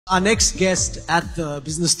Our next guest at the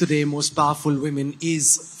Business Today Most Powerful Women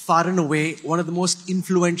is far and away one of the most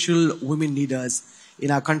influential women leaders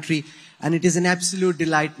in our country. And it is an absolute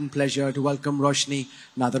delight and pleasure to welcome Roshni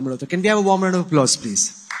Nadar Malhotra. Can we have a warm round of applause,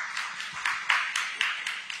 please?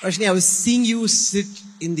 Roshni, I was seeing you sit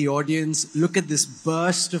in the audience, look at this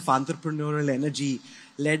burst of entrepreneurial energy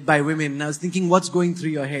led by women. And I was thinking, what's going through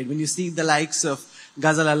your head when you see the likes of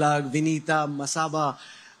Ghazal Alag, Vinita, Masaba?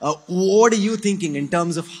 What are you thinking in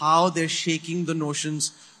terms of how they're shaking the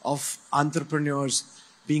notions of entrepreneurs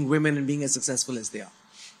being women and being as successful as they are?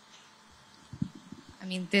 I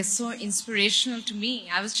mean, they're so inspirational to me.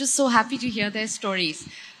 I was just so happy to hear their stories.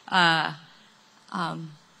 I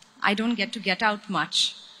don't get out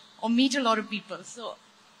much or meet a lot of people. So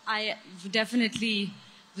I definitely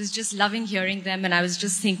was just loving hearing them. And I was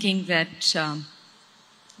just thinking that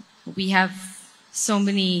we have so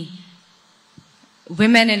many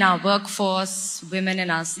women in our workforce,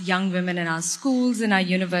 young women in our schools, in our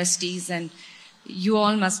universities, and you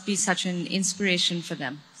all must be such an inspiration for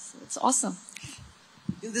them. So it's awesome.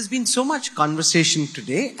 There's been so much conversation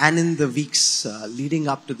today and in the weeks leading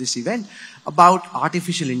up to this event about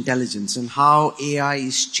artificial intelligence and how AI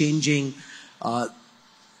is changing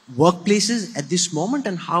workplaces at this moment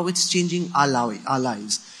and how it's changing our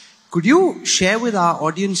lives. Could you share with our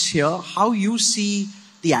audience here how you see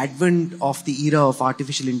the advent of the era of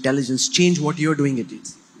artificial intelligence change what you're doing at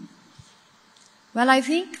HCL? Well, I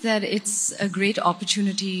think that it's a great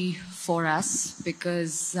opportunity for us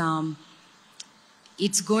because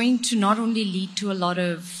it's going to not only lead to a lot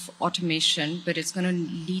of automation, but it's going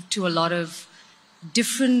to lead to a lot of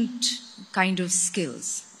different kind of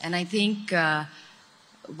skills. And I think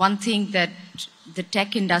one thing that the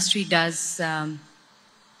tech industry does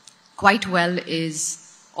quite well is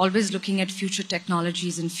always looking at future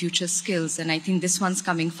technologies and future skills. And I think this one's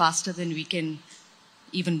coming faster than we can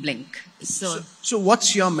even blink. So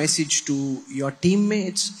what's your message to your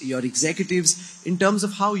teammates, your executives, in terms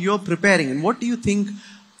of how you're preparing? And what do you think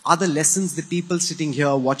are the lessons that people sitting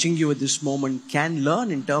here watching you at this moment can learn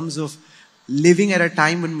in terms of living at a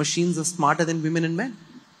time when machines are smarter than women and men?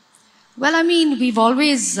 Well, I mean, we've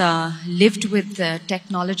always lived with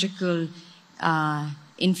technological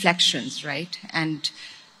inflections, right? And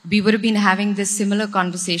we would have been having this similar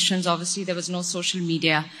conversations. Obviously, there was no social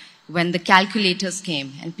media when the calculators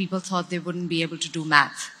came and people thought they wouldn't be able to do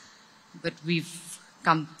math. But we've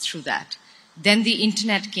come through that. Then the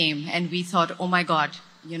internet came and we thought, oh my God,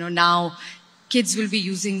 now kids will be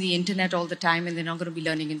using the internet all the time and they're not going to be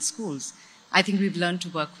learning in schools. I think we've learned to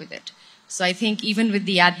work with it. So I think even with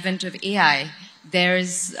the advent of AI,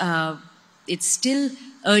 it's still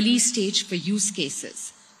early stage for use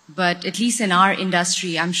cases. But at least in our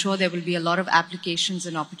industry, I'm sure there will be a lot of applications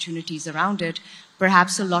and opportunities around it,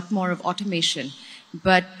 perhaps a lot more of automation.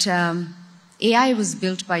 But AI was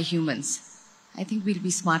built by humans. I think we'll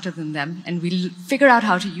be smarter than them, and we'll figure out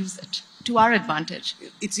how to use it to our advantage.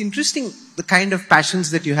 It's interesting the kind of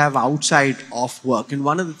passions that you have outside of work. And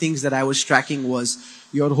one of the things that I was tracking was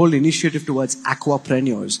your whole initiative towards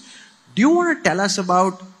aquapreneurs. Do you want to tell us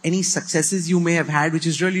about any successes you may have had, which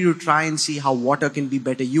is really to try and see how water can be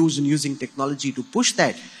better used and using technology to push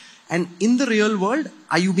that? And in the real world,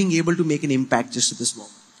 are you being able to make an impact just at this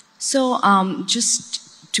moment? So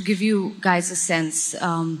just to give you guys a sense,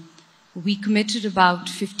 we committed about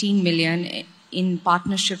 15 million in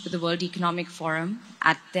partnership with the World Economic Forum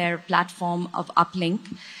at their platform of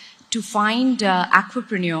Uplink to find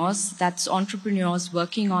aquapreneurs, that's entrepreneurs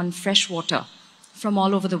working on fresh water from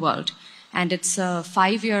all over the world. And it's a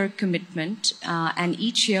 5-year commitment, and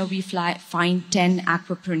each year we find 10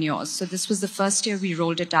 aquapreneurs. So this was the first year we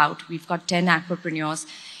rolled it out. We've got 10 aquapreneurs.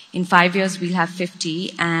 In 5 years, we'll have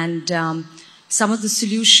 50. And some of the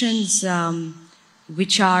solutions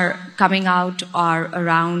which are coming out are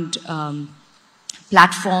around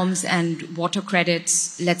platforms and water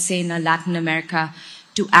credits, let's say in Latin America,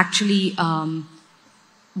 to actually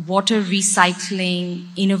water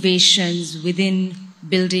recycling innovations within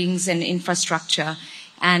buildings and infrastructure.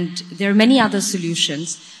 And there are many other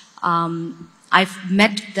solutions. I've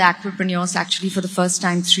met the aquapreneurs actually for the first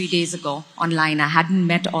time 3 days ago online. I hadn't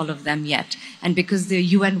met all of them yet. And because the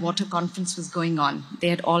UN Water Conference was going on, they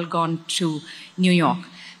had all gone to New York.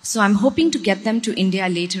 So I'm hoping to get them to India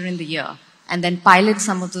later in the year and then pilot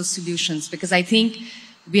some of those solutions, because I think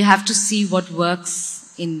we have to see what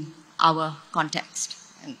works in our context.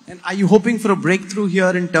 And are you hoping for a breakthrough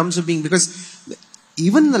here in terms of because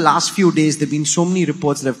even in the last few days, there have been so many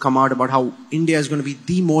reports that have come out about how India is going to be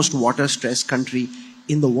the most water-stressed country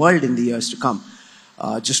in the world in the years to come.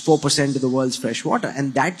 Just 4% of the world's fresh water.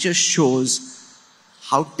 And that just shows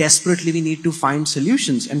how desperately we need to find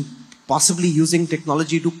solutions and possibly using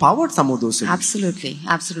technology to power some of those solutions. Absolutely,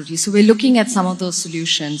 absolutely. So we're looking at some of those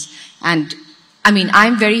solutions, and I mean,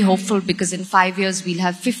 I'm very hopeful because in 5 years we'll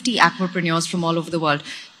have 50 aquapreneurs from all over the world,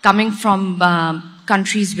 coming from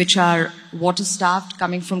countries which are water-starved,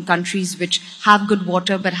 coming from countries which have good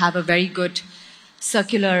water but have a very good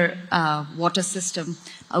circular water system.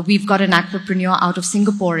 We've got an aquapreneur out of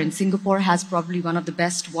Singapore, and Singapore has probably one of the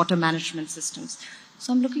best water management systems.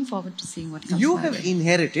 So I'm looking forward to seeing what comes. You have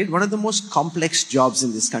inherited one of the most complex jobs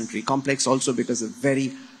in this country. Complex also because of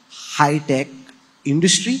very high-tech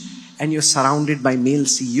industry, and you're surrounded by male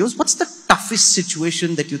CEOs. What's the toughest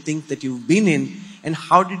situation that you think that you've been in, and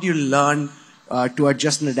how did you learn to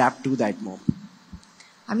adjust and adapt to that moment?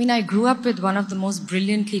 I mean, I grew up with one of the most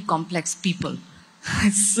brilliantly complex people.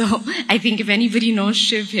 So I think if anybody knows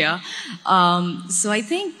Shiv here, so I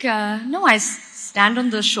think, no, I stand on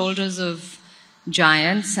the shoulders of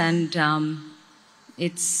giants, and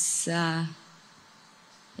it's, yeah,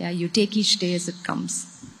 you take each day as it comes.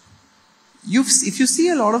 If you see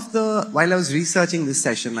a lot of while I was researching this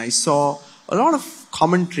session, I saw a lot of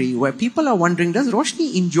commentary where people are wondering, does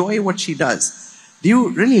Roshni enjoy what she does? Do you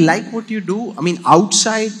really like what you do? I mean,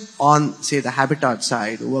 outside on, say, the habitat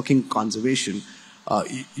side, working conservation,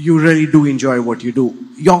 you really do enjoy what you do.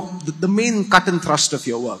 The main cut and thrust of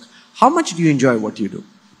your work. How much do you enjoy what you do?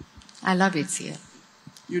 I love HCL.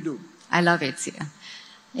 You do? I love HCL.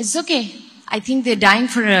 It's okay. I think they're dying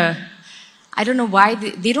for I don't know why,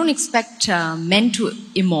 they don't expect men to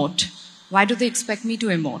emote. Why do they expect me to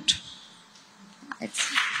emote?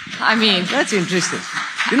 I mean... That's interesting.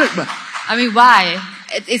 You know, I mean, why?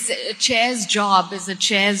 It's a chair's job is a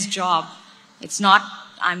chair's job. It's not,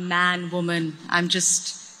 I'm man, woman. I'm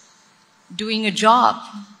just doing a job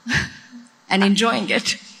and enjoying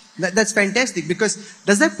it. That's fantastic, because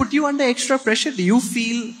does that put you under extra pressure? Do you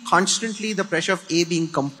feel constantly the pressure of being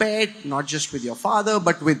compared, not just with your father,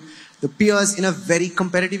 but with the peers in a very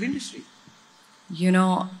competitive industry? You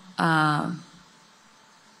know,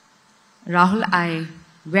 Rahul,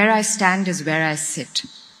 where I stand is where I sit.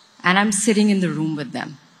 And I'm sitting in the room with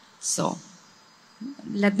them. So,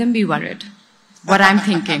 let them be worried. What I'm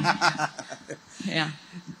thinking. Yeah.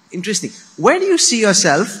 Interesting. Where do you see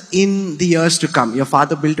yourself in the years to come? Your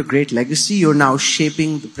father built a great legacy. You're now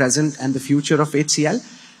shaping the present and the future of HCL.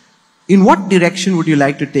 In what direction would you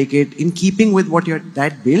like to take it in keeping with what your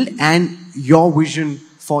dad built and your vision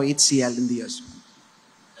for HCL in the years to come?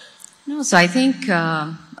 No, so I think,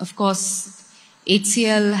 of course,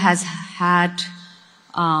 HCL has had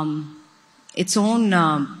its own,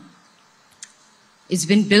 it's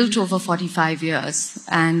been built over 45 years,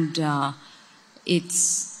 and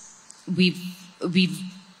we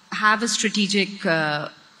have a strategic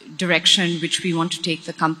direction which we want to take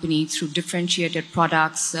the company through differentiated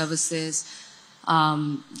products, services,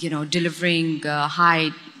 delivering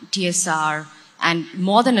high TSR, and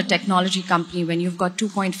more than a technology company. When you've got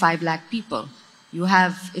 2.5 lakh people,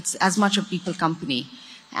 it's as much a people company,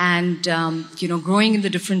 and growing in the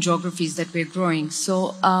different geographies that we're growing.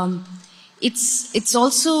 So it's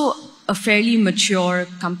also a fairly mature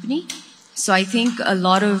company. So I think a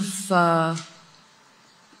lot of,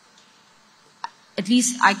 at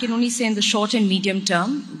least I can only say in the short and medium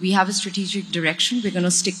term, we have a strategic direction. We're going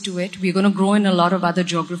to stick to it. We're going to grow in a lot of other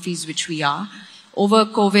geographies, which we are. Over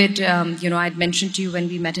COVID, I'd mentioned to you when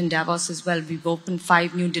we met in Davos as well, we've opened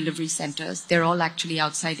 5 new delivery centers. They're all actually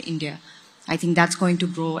outside India. I think that's going to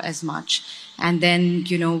grow as much. And then,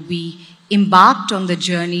 we embarked on the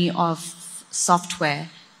journey of software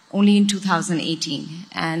only in 2018.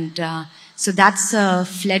 And so that's a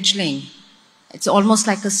fledgling. It's almost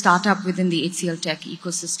like a startup within the HCL Tech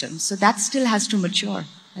ecosystem. So that still has to mature,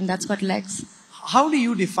 and that's got legs. How do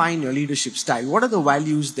you define your leadership style? What are the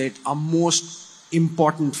values that are most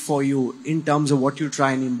important for you in terms of what you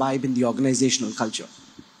try and imbibe in the organizational culture?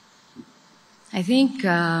 I think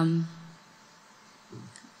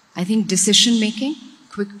decision-making,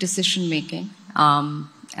 quick decision-making,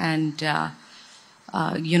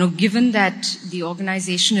 given that the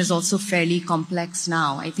organization is also fairly complex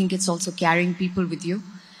now, I think it's also carrying people with you.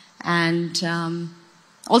 And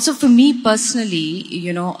also for me personally,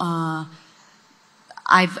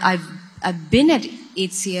 I've been at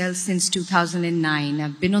HCL since 2009.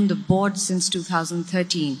 I've been on the board since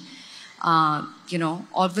 2013.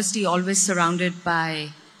 Obviously always surrounded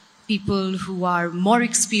by people who are more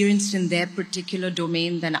experienced in their particular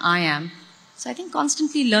domain than I am. So I think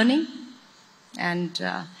constantly learning. And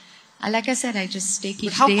like I said, I just take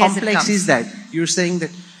each day as it comes. How complex is that? You're saying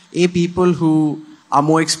that A, people who are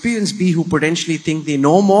more experienced, B, who potentially think they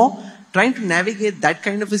know more, trying to navigate that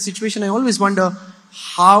kind of a situation. I always wonder,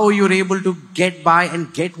 how you're able to get by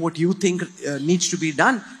and get what you think needs to be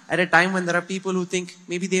done at a time when there are people who think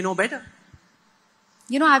maybe they know better.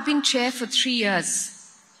 You know, I've been chair for 3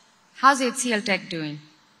 years. How's HCL Tech doing?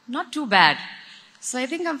 Not too bad. So I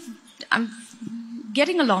think I'm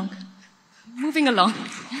getting along, moving along.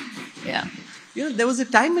 Yeah. You know, there was a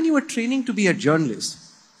time when you were training to be a journalist.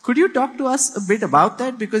 Could you talk to us a bit about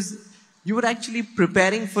that? Because you were actually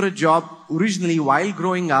preparing for a job originally while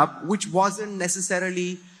growing up, which wasn't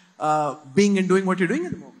necessarily being and doing what you're doing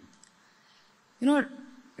at the moment. You know,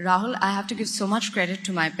 Rahul, I have to give so much credit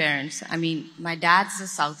to my parents. I mean, my dad's a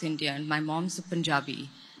South Indian, my mom's a Punjabi.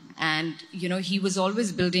 And, you know, he was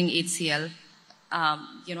always building HCL.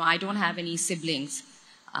 You know, I don't have any siblings.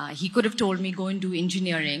 He could have told me, go and do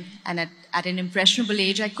engineering. And at an impressionable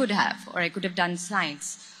age, I could have. Or I could have done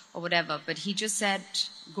science or whatever. But he just said,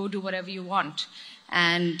 go do whatever you want.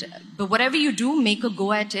 But whatever you do, make a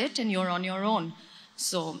go at it and you're on your own.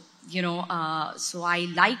 So, you know, so I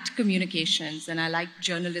liked communications and I liked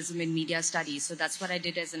journalism and media studies. So that's what I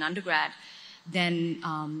did as an undergrad. Then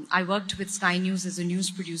I worked with Sky News as a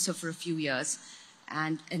news producer for a few years.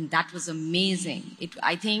 And that was amazing.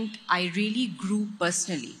 I think I really grew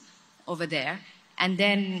personally over there. And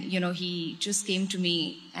then, you know, he just came to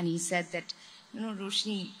me and he said that, you know,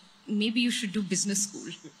 Roshni, maybe you should do business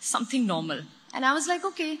school, something normal. And I was like,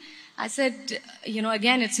 okay. I said, you know,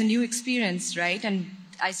 again, it's a new experience, right? And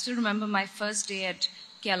I still remember my first day at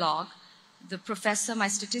Kellogg. The professor, my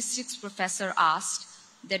statistics professor, asked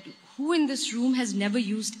that who in this room has never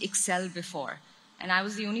used Excel before? And I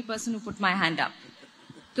was the only person who put my hand up.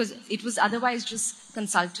 Because it was otherwise just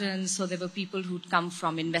consultants, so there were people who'd come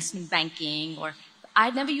from investment banking, or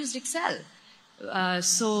I'd never used Excel.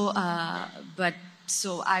 So I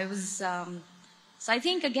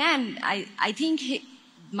think, again, I think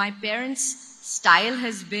my parents' style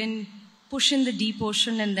has been push in the deep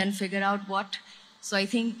ocean and then figure out what. So I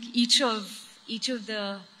think each of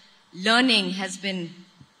the learning has been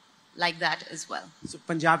like that as well. So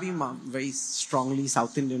Punjabi mom, very strongly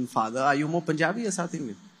South Indian father. Are you more Punjabi or South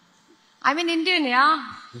Indian? I'm an Indian, yeah.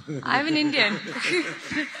 I'm an Indian.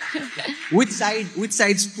 Which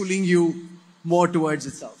side's pulling you more towards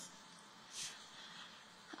itself?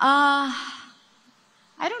 I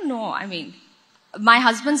don't know. I mean, my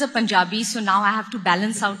husband's a Punjabi, so now I have to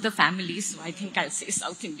balance out the family, so I think I'll say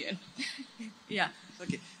South Indian. Yeah.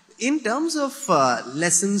 Okay. In terms of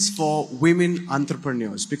lessons for women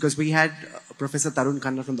entrepreneurs, because we had Professor Tarun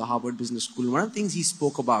Khanna from the Harvard Business School, one of the things he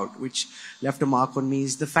spoke about, which left a mark on me,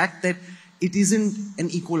 is the fact that it isn't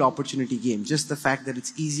an equal opportunity game. Just the fact that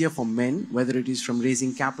it's easier for men, whether it is from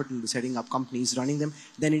raising capital to setting up companies, running them,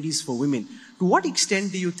 than it is for women. To what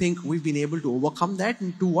extent do you think we've been able to overcome that?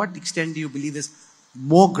 And to what extent do you believe there's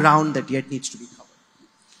more ground that yet needs to be covered?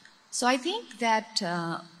 So I think that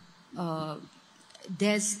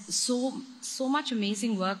there's so much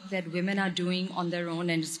amazing work that women are doing on their own,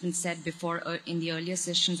 and it's been said before in the earlier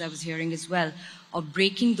sessions I was hearing as well, of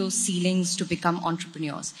breaking those ceilings to become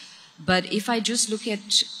entrepreneurs. But if I just look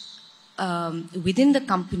at within the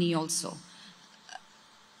company also,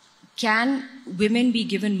 can women be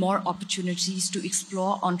given more opportunities to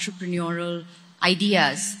explore entrepreneurial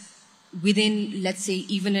ideas within, let's say,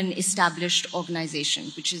 even an established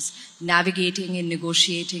organization, which is navigating and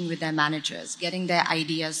negotiating with their managers, getting their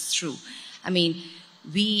ideas through? I mean,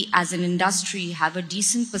 we as an industry have a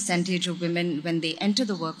decent percentage of women when they enter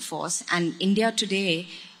the workforce, and India today,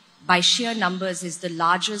 by sheer numbers, is the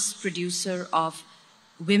largest producer of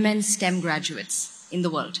women STEM graduates in the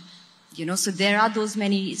world. You know, so there are those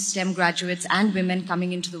many STEM graduates and women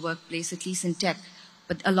coming into the workplace, at least in tech,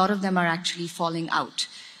 but a lot of them are actually falling out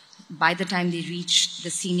by the time they reach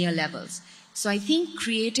the senior levels. So I think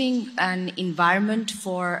creating an environment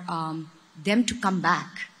for them to come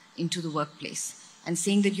back into the workplace and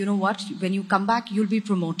saying that, you know what, when you come back, you'll be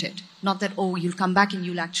promoted. Not that, oh, you'll come back and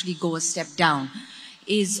you'll actually go a step down.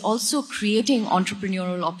 Is also creating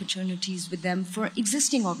entrepreneurial opportunities with them for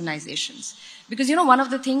existing organizations. Because, you know, one of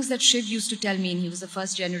the things that Shiv used to tell me, and he was a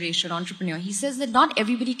first generation entrepreneur, he says that not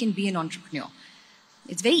everybody can be an entrepreneur.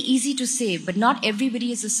 It's very easy to say, but not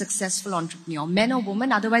everybody is a successful entrepreneur, men or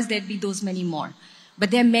women, otherwise there'd be those many more. But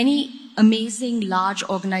there are many amazing large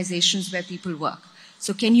organizations where people work.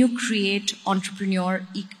 So can you create entrepreneurial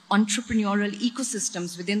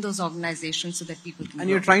ecosystems within those organizations so that people can And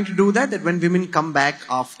grow? you're trying to do that when women come back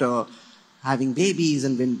after having babies,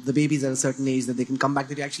 and when the babies are at a certain age, that they can come back,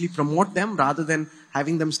 that you actually promote them rather than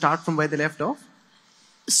having them start from where they left off?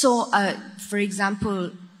 So, for example,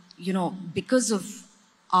 you know, because of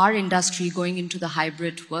our industry going into the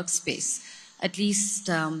hybrid workspace, at least,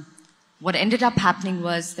 what ended up happening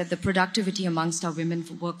was that the productivity amongst our women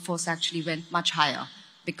workforce actually went much higher.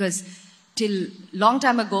 Because till long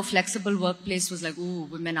time ago, flexible workplace was like, ooh,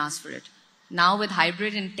 women ask for it. Now with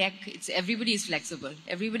hybrid and tech, everybody is flexible.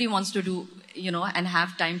 Everybody wants to do, and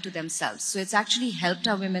have time to themselves. So it's actually helped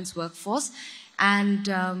our women's workforce. And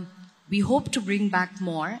we hope to bring back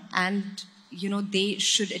more. And, they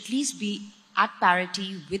should at least be at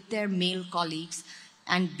parity with their male colleagues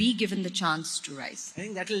and be given the chance to rise. I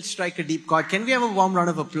think that will strike a deep chord. Can we have a warm round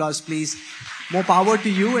of applause, please? More power to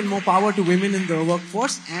you and more power to women in the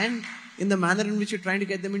workforce and in the manner in which you're trying to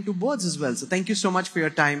get them into boards as well. So thank you so much for your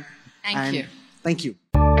time. Thank you. Thank you.